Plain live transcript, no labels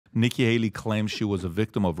Nikki Haley claims she was a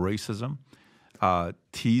victim of racism,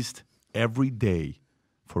 teased every day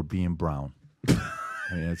for being brown.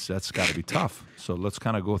 I mean, that's got to be tough. So let's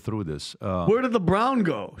kind of go through this. Where did the brown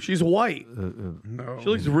go? She's white. No. She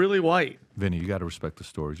looks really white. Vinny, you got to respect the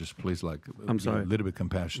story. Just please, I'm sorry. A little bit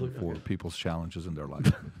compassionate for people's challenges in their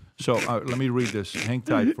life. So let me read this. Hang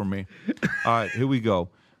tight for me. All right, here we go.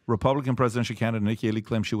 Republican presidential candidate Nikki Haley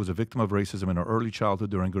claims she was a victim of racism in her early childhood.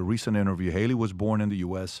 During a recent interview, Haley was born in the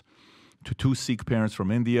U.S. to two Sikh parents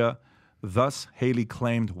from India. Thus, Haley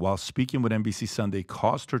claimed while speaking with NBC Sunday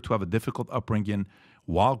caused her to have a difficult upbringing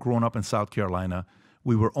while growing up in South Carolina.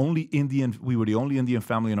 We were the only Indian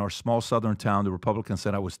family in our small southern town. The Republican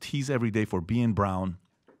said I was teased every day for being brown.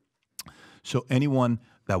 So anyone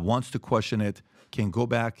that wants to question it can go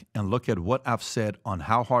back and look at what I've said on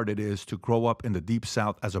how hard it is to grow up in the Deep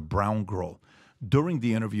South as a brown girl. During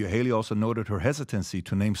the interview, Haley also noted her hesitancy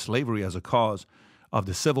to name slavery as a cause of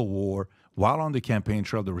the Civil War. While on the campaign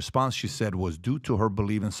trail, the response, she said, was due to her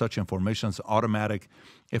believing such information is automatic.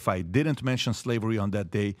 If I didn't mention slavery on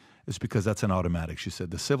that day, it's because that's an automatic. She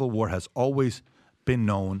said, the Civil War has always been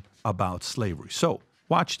known about slavery. So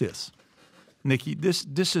watch this. Nikki,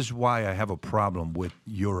 this is why I have a problem with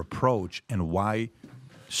your approach and why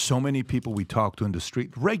so many people we talk to in the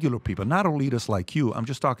street, regular people, not elitists like you, I'm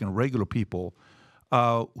just talking regular people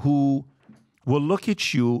who will look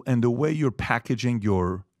at you and the way you're packaging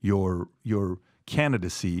your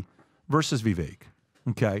candidacy versus Vivek,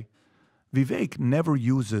 okay? Vivek never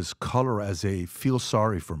uses color as a feel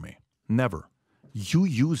sorry for me, never. You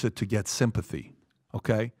use it to get sympathy,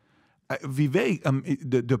 okay? Vivek,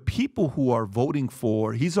 the people who are voting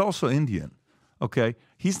for, he's also Indian, okay?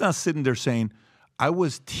 He's not sitting there saying, I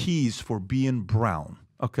was teased for being brown,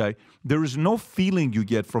 okay? There is no feeling you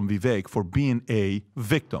get from Vivek for being a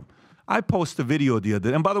victim. I posted a video the other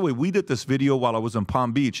day, and by the way, we did this video while I was in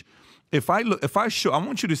Palm Beach. I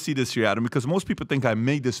want you to see this here, Adam, because most people think I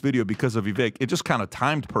made this video because of Vivek. It just kind of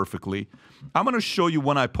timed perfectly. I'm going to show you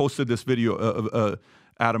when I posted this video,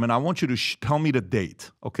 Adam, and I want you to tell me the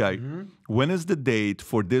date, okay? Mm-hmm. When is the date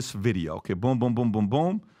for this video? Okay, boom, boom, boom, boom,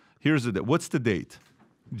 boom. Here's the date. What's the date?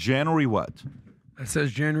 January what? It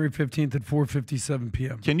says January 15th at 4:57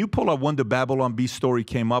 p.m. Can you pull up when the Babylon Bee story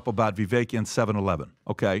came up about Vivek and 7-Eleven,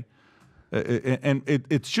 okay? And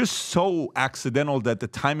it's just so accidental that the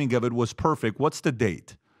timing of it was perfect. What's the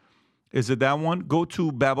date? Is it that one? Go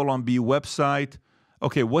to Babylon Bee website.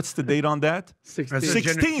 Okay, what's the date on that?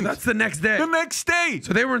 16th. That's the next day. The next day.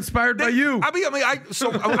 So they were inspired by you.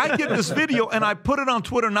 I get this video and I put it on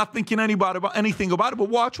Twitter, not thinking anything about it. But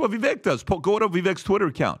watch what Vivek does. Go to Vivek's Twitter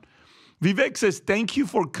account. Vivek says, thank you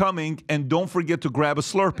for coming, and don't forget to grab a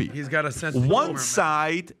Slurpee. He's got a sense of One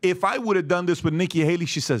side, if I would have done this with Nikki Haley,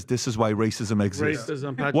 she says, this is why racism exists.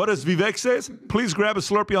 What does Vivek says? Please grab a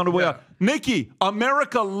Slurpee on the way out. Nikki,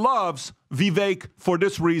 America loves Vivek for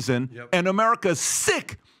this reason, and America is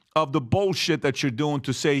sick of the bullshit that you're doing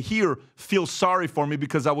to say, here, feel sorry for me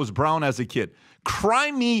because I was brown as a kid.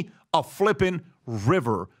 Cry me a flipping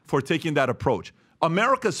river for taking that approach.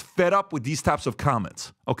 America's fed up with these types of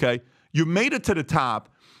comments, okay? You made it to the top.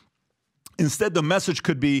 Instead, the message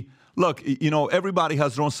could be, look, everybody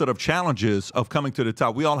has their own set of challenges of coming to the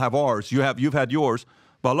top. We all have ours. You've had yours.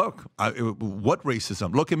 But look, what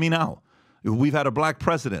racism? Look at me now. We've had a black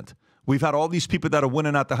president. We've had all these people that are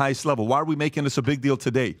winning at the highest level. Why are we making this a big deal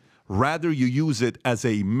today? Rather, you use it as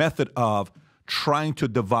a method of trying to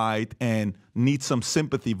divide and need some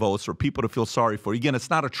sympathy votes for people to feel sorry for. Again, it's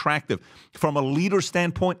not attractive. From a leader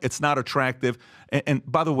standpoint, it's not attractive. And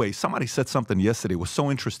by the way, somebody said something yesterday. It was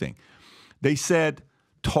so interesting. They said,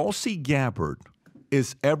 Tulsi Gabbard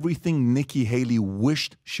is everything Nikki Haley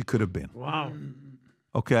wished she could have been. Wow.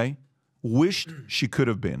 Okay? Wished she could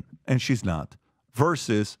have been, and she's not.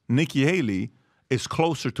 Versus Nikki Haley is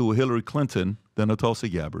closer to a Hillary Clinton than a Tulsi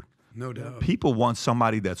Gabbard. No doubt. People want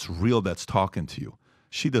somebody that's real, that's talking to you.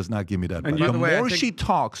 She does not give me that. And the more she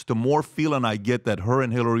talks, the more feeling I get that her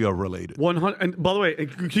and Hillary are related. 100. And by the way,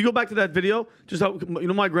 can you go back to that video? Just how,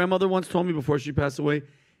 my grandmother once told me before she passed away,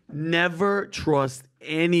 never trust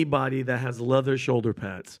anybody that has leather shoulder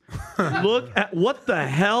pads. Look at what the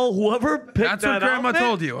hell, whoever picked That's that what Grandma outfit,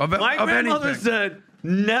 told you. My grandmother said,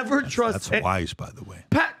 never trust. That's wise, by the way.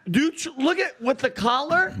 Pat, dude, look at with the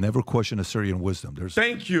collar. Never question Assyrian wisdom.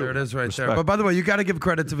 Thank you. There it is right Respect. there. But by the way, you got to give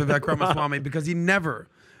credit to Vivek Ramaswamy because he never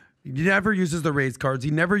uses the race cards. He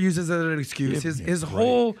never uses it as an excuse. His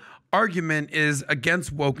whole argument is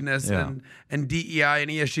against wokeness and DEI and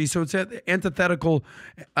ESG. So it's antithetical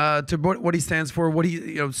to what he stands for. What he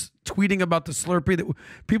tweeting about the Slurpee. That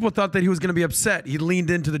people thought that he was going to be upset. He leaned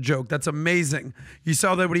into the joke. That's amazing. You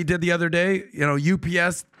saw that what he did the other day.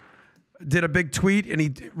 UPS did a big tweet and he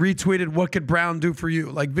retweeted, "What could Brown do for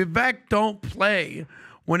you?" Like, Vivek don't play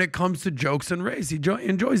when it comes to jokes and race. He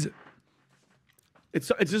enjoys it. It's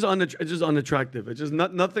just unattractive. It's just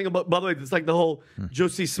nothing about. By the way, it's like the whole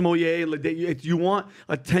Jussie Smollett. You want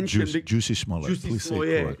attention. Juicy Smollett. Juicy Please say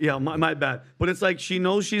Smollett. correct. Yeah, my bad. But it's like she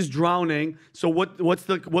knows she's drowning. So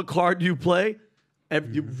what card do you play?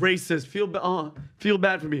 You racist. Feel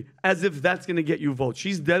bad for me. As if that's gonna get you votes.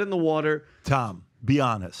 She's dead in the water. Tom, be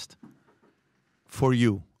honest. For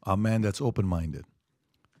you, a man that's open-minded,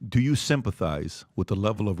 do you sympathize with the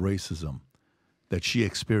level of racism that she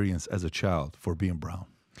experienced as a child for being brown?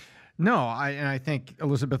 No, I think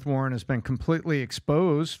Elizabeth Warren has been completely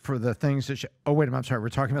exposed for the things that she... Oh, wait a minute, I'm sorry. We're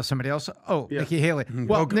talking about somebody else? Oh, yeah. Nikki Haley.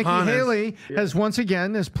 Well, Nikki Haley has once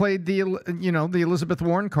again played the Elizabeth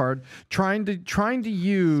Warren card, trying to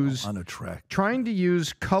use... So unattractive. Trying to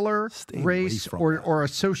use color, race, or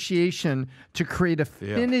association to create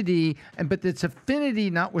affinity, but it's affinity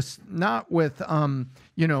not with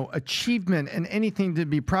achievement and anything to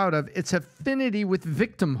be proud of. It's affinity with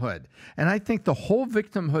victimhood. And I think the whole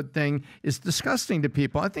victimhood thing is disgusting to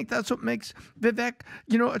people. I think that's what makes Vivek,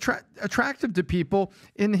 attractive to people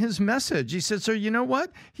in his message. He said, so you know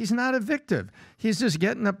what? He's not a victim. He's just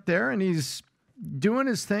getting up there and he's doing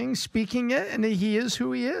his thing, speaking it, and he is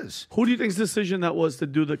who he is. Who do you think's decision that was to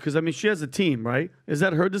do that? Because, I mean, she has a team, right? Is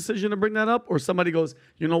that her decision to bring that up? Or somebody goes,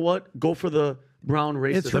 you know what? Go for the brown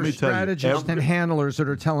racist. It's her strategists and handlers that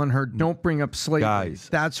are telling her, don't bring up slavery. Guys,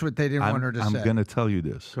 that's what they didn't want her to say. I'm going to tell you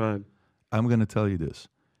this. Go ahead. I'm going to tell you this.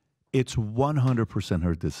 It's 100%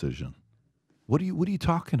 her decision. What are you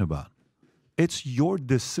talking about? It's your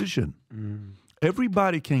decision.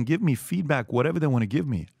 Everybody can give me feedback, whatever they want to give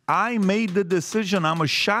me. I made the decision. I'm a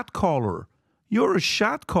shot caller. You're a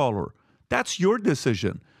shot caller. That's your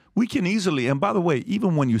decision. We can easily, and by the way,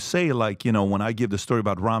 even when you say, like, when I give the story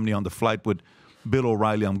about Romney on the flight with Bill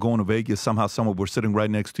O'Reilly, I'm going to Vegas, somehow we're sitting right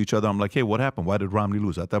next to each other. I'm like, hey, what happened? Why did Romney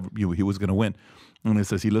lose? I thought he was going to win. And he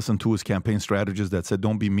says he listened to his campaign strategist that said,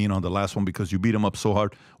 don't be mean on the last one because you beat him up so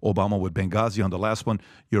hard. Obama with Benghazi on the last one.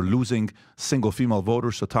 You're losing single female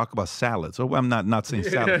voters, so talk about salads. So I'm not saying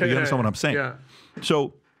salad, but you understand what I'm saying? Yeah.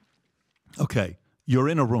 So, okay, you're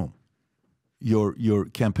in a room. Your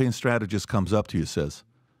campaign strategist comes up to you and says,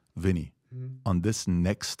 Vinny, on this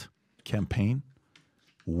next campaign,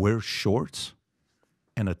 wear shorts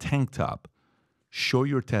and a tank top. Show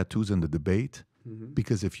your tattoos in the debate,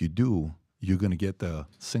 because if you do, you're going to get the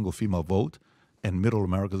single female vote, and middle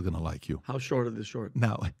America is going to like you. How short are the short?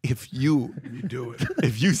 Now, if you do it,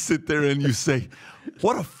 if you sit there and you say,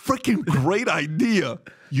 what a freaking great idea,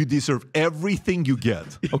 you deserve everything you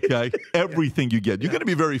get, okay? Everything you get. You're going to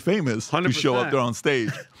be very famous 100%. To show up there on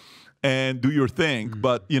stage and do your thing.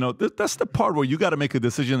 But, that's the part where you got to make a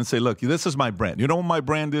decision and say, look, this is my brand. You know what my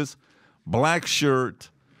brand is? Black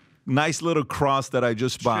shirt, nice little cross that I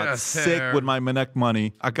just bought, sick with my Manek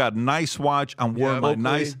money. I got nice watch. I'm wearing my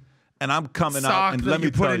nice, and I'm coming out. And let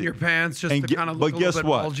me put tell in you, your pants just to kind of look but a guess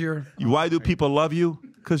little bit what? bulgier. Why do people love you?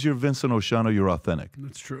 Because you're Vincent Oshana. You're authentic.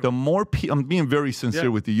 That's true. The more I'm being very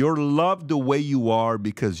sincere with you. You're loved the way you are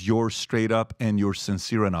because you're straight up and you're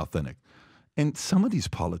sincere and authentic. And some of these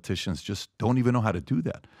politicians just don't even know how to do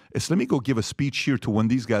that. Let me go give a speech here to one of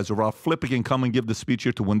these guys, or I'll flip again, come and give the speech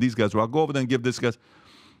here to one of these guys, or I'll go over there and give this guy.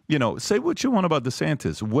 Say what you want about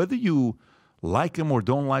DeSantis. Whether you like him or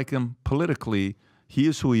don't like him politically, he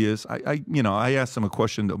is who he is. I asked him a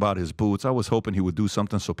question about his boots. I was hoping he would do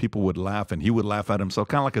something so people would laugh and he would laugh at himself,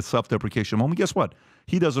 kind of like a self-deprecation moment. Guess what?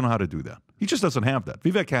 He doesn't know how to do that. He just doesn't have that.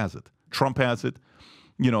 Vivek has it. Trump has it.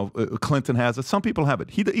 Clinton has it. Some people have it.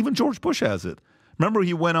 Even George Bush has it. Remember,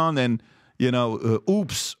 he went on and,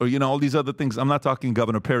 oops, or, all these other things. I'm not talking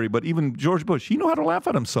Governor Perry, but even George Bush, he knew how to laugh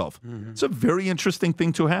at himself. It's a very interesting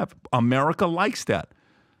thing to have. America likes that.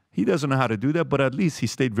 He doesn't know how to do that, but at least he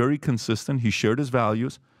stayed very consistent. He shared his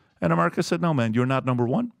values. And America said, no, man, you're not number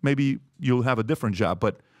one. Maybe you'll have a different job.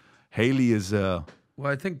 But Haley is... Well,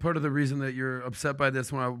 I think part of the reason that you're upset by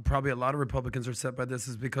this, probably a lot of Republicans are upset by this,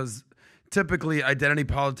 is because typically identity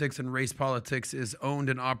politics and race politics is owned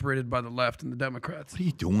and operated by the left and the Democrats. What are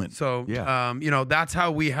you doing? So, that's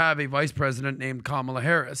how we have a vice president named Kamala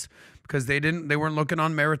Harris, because they weren't looking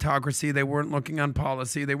on meritocracy. They weren't looking on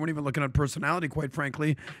policy. They weren't even looking at personality, quite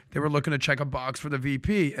frankly. They were looking to check a box for the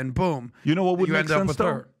VP, and boom. You know what would make sense, though?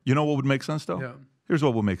 Her. You know what would make sense, though? Yeah. Here's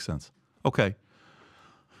what would make sense. Okay.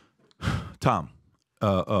 Tom,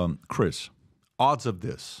 Chris, odds of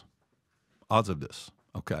this,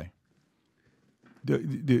 okay?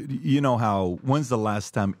 You know how, when's the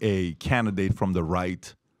last time a candidate from the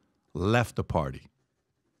right left the party?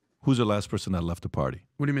 Who's the last person that left the party?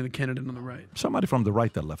 What do you mean the candidate on the right? Somebody from the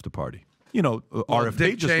right that left the party. You know, RFK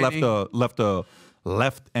Dick just Cheney.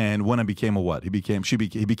 left and went and became a what? He became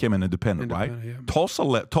an independent, right? Yeah.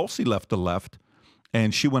 Tulsi left the left,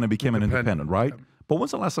 and she went and became an independent, right? Yeah. But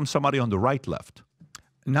when's the last time somebody on the right left?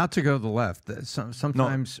 Not to go to the left.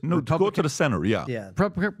 Sometimes No, to go to the center, yeah.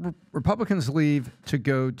 Republicans leave to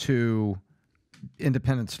go to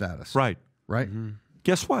independent status. Right. Right?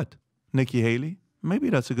 Guess what? Nikki Haley, maybe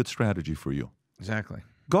that's a good strategy for you. Exactly.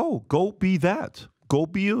 Go be that. Go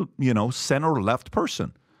be a, center left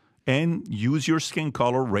person and use your skin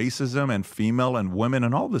color, racism and female and women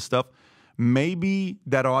and all this stuff. Maybe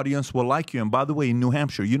that audience will like you. And by the way, in New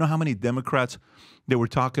Hampshire, you know how many Democrats they were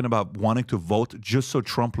talking about wanting to vote just so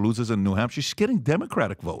Trump loses in New Hampshire? She's getting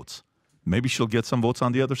Democratic votes. Maybe she'll get some votes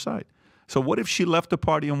on the other side. So what if she left the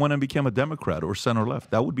party and went and became a Democrat or center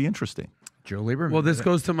left? That would be interesting. Joe Lieberman. Well, this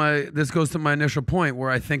goes to my initial point where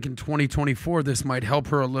I think in 2024 this might help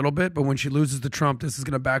her a little bit, but when she loses to Trump, this is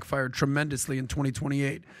going to backfire tremendously in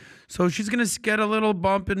 2028. So she's going to get a little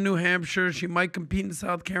bump in New Hampshire. She might compete in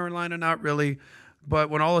South Carolina, not really. But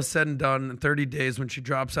when all is said and done, in 30 days when she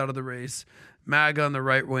drops out of the race, MAGA on the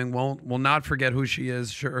right wing will not forget who she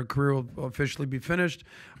is. Sure, her career will officially be finished.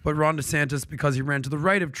 But Ron DeSantis, because he ran to the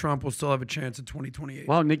right of Trump, will still have a chance in 2028.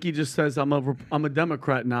 Wow, Nikki just says I'm a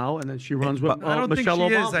Democrat now, and then she runs with I don't Michelle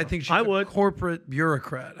think she Obama. is. I think she's a corporate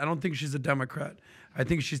bureaucrat. I don't think she's a Democrat. I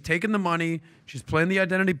think she's taking the money. She's playing the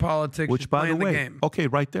identity politics. Which, she's by the playing way, game. okay,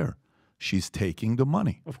 right there. She's taking the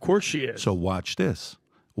money. Of course she is. So watch this.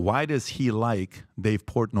 Why does he like Dave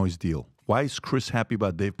Portnoy's deal? Why is Chris happy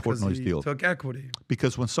about Dave Portnoy's He deal? took equity.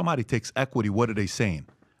 Because when somebody takes equity, what are they saying?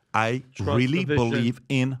 I Trust really the vision. believe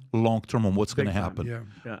in long term on what's going to time, happen.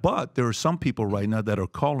 yeah. But there are some people right now that are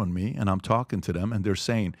calling me, and I'm talking to them, and they're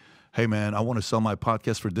saying, hey, man, I want to sell my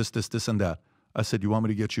podcast for this, and that. I said, you want me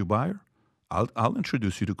to get you a buyer? I'll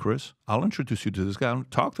introduce you to Chris. I'll introduce you to this guy. I'll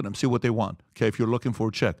talk to them, see what they want. Okay, if you're looking for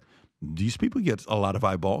a check. These people get a lot of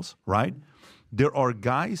eyeballs, right? There are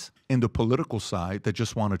guys in the political side that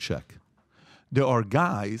just want a check. There are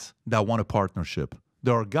guys that want a partnership.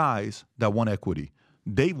 There are guys that want equity.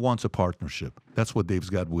 Dave wants a partnership. That's what Dave's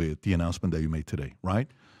got with the announcement that you made today, right?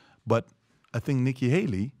 But I think Nikki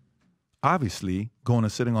Haley, obviously, going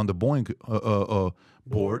and sitting on the Boeing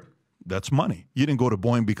board, that's money. You didn't go to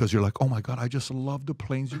Boeing because you're like, oh, my God, I just love the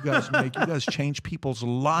planes you guys make. You guys change people's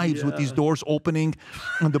lives with these doors opening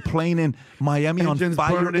and the plane in Miami Engines on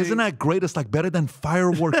fire. burning. Isn't that great? It's like better than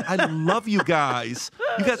fireworks. I love you guys.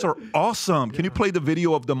 You guys are awesome. Can you play the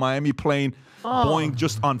video of the Miami plane? Boeing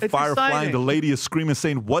just on it's fire flying. exciting. The lady is screaming,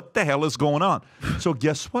 saying, what the hell is going on? So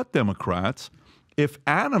guess what, Democrats? If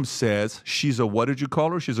Adam says she's a, what did you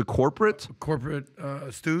call her? She's a corporate? Corporate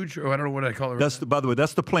stooge, or I don't know what I call her. That's by the way,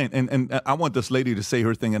 that's the plan. And I want this lady to say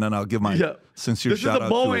her thing, and then I'll give my sincere shout out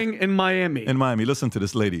This is a Boeing in Miami. in Miami. Listen to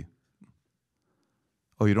this lady.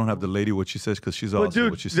 Oh, you don't have the lady what she says because she's But also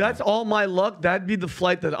dude, what she says. that's all my luck. That'd be the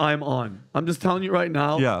flight that I'm on. I'm just telling you right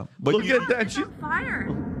now. Yeah, but look at that. She, Fire.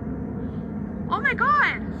 Oh my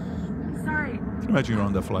God. Sorry. Can you imagine you're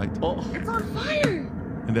on that flight It's on fire.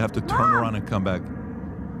 and they have to turn around and come back.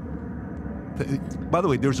 By the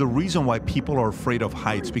way, there's a reason why people are afraid of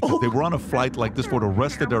heights because they were on a flight like this for the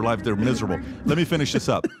rest of their life. They're miserable. Let me finish this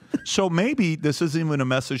up. So maybe this isn't even a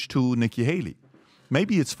message to Nikki Haley.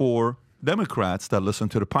 Maybe it's for Democrats that listen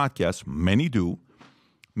to the podcast. Many do.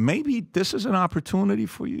 Maybe this is an opportunity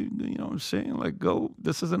for you. You know what I'm saying? Like,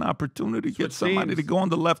 this is an opportunity to get somebody to go on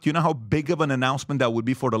the left. You know how big of an announcement that would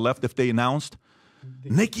be for the left if they announced?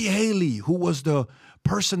 Nikki Haley, who was the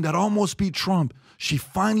person that almost beat Trump, she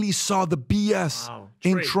finally saw the BS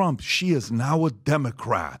in Trump. She is now a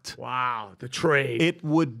Democrat. wow, the trade. It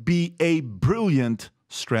would be a brilliant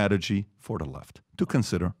strategy for the left to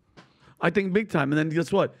consider. I think big time. And then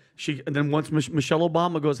guess what? And then once Michelle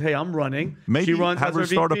Obama goes, hey, I'm running. Maybe she runs have as her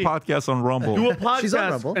start a VP. podcast on Rumble. Do a She's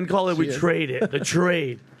on podcast Rumble. and call it We Traded. The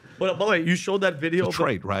trade. But by the way, you showed that video. The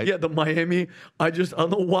trade, right? Yeah, the Miami. I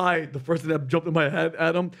don't know why the first thing that jumped in my head,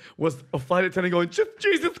 Adam, was a flight attendant going, just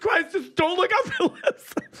Jesus Christ, just don't look up the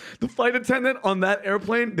list. The flight attendant on that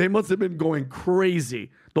airplane, they must have been going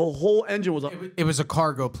crazy. The whole engine was on. It was a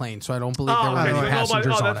cargo plane, so I don't believe there were okay. any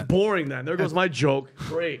passengers on that's it. boring then. There goes my joke.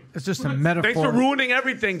 Great. It's just a metaphor. Thanks for ruining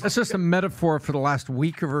everything. That's just a metaphor for the last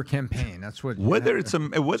week of her campaign. That's what. Whether it's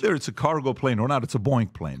a cargo plane or not, it's a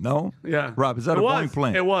Boeing plane. No? Yeah. Rob, is that a Boeing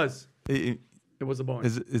plane? It was. It- It was a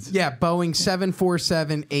Boeing. Yeah, Boeing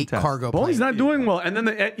 747-8 cargo plane. Boeing's not doing well. And then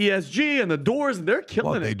the ESG and the doors, they're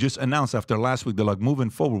killing Well, they it. just announced after last week, they're like, moving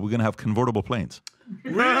forward, we're going to have convertible planes.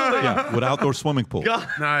 Really? Yeah, with outdoor swimming pool. God.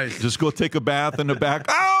 Nice. Just go take a bath in the back.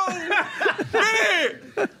 Oh!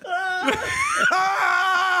 Vinny!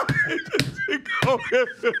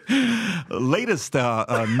 Latest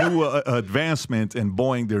new advancement in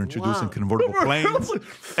Boeing, they're introducing convertible planes.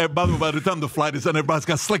 And by the time the flight is done, everybody's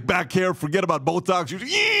got slick back hair. Forget about Botox.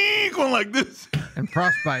 You're going like this. And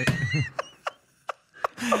frostbite.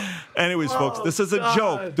 Anyways, folks, this is a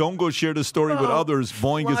joke. Don't go share the story with others.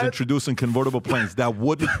 Boeing is introducing convertible planes. That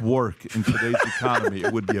wouldn't work in today's economy.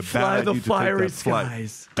 It would be a bad idea to take that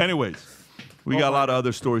flight. Anyways, we got a lot of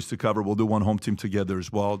other stories to cover. We'll do one home team together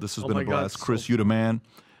as well. This has been a blast. Chris, you the man.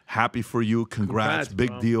 Happy for you. Congrats.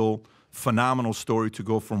 Big deal. Phenomenal story to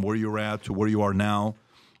go from where you're at to where you are now.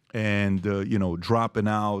 And, dropping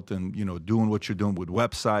out and, doing what you're doing with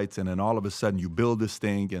websites. And then all of a sudden you build this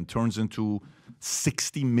thing and turns into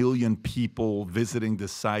 60 million people visiting the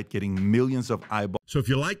site, getting millions of eyeballs. So if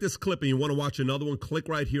you like this clip and you want to watch another one, click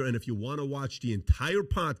right here. And if you want to watch the entire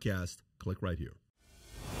podcast, click right here.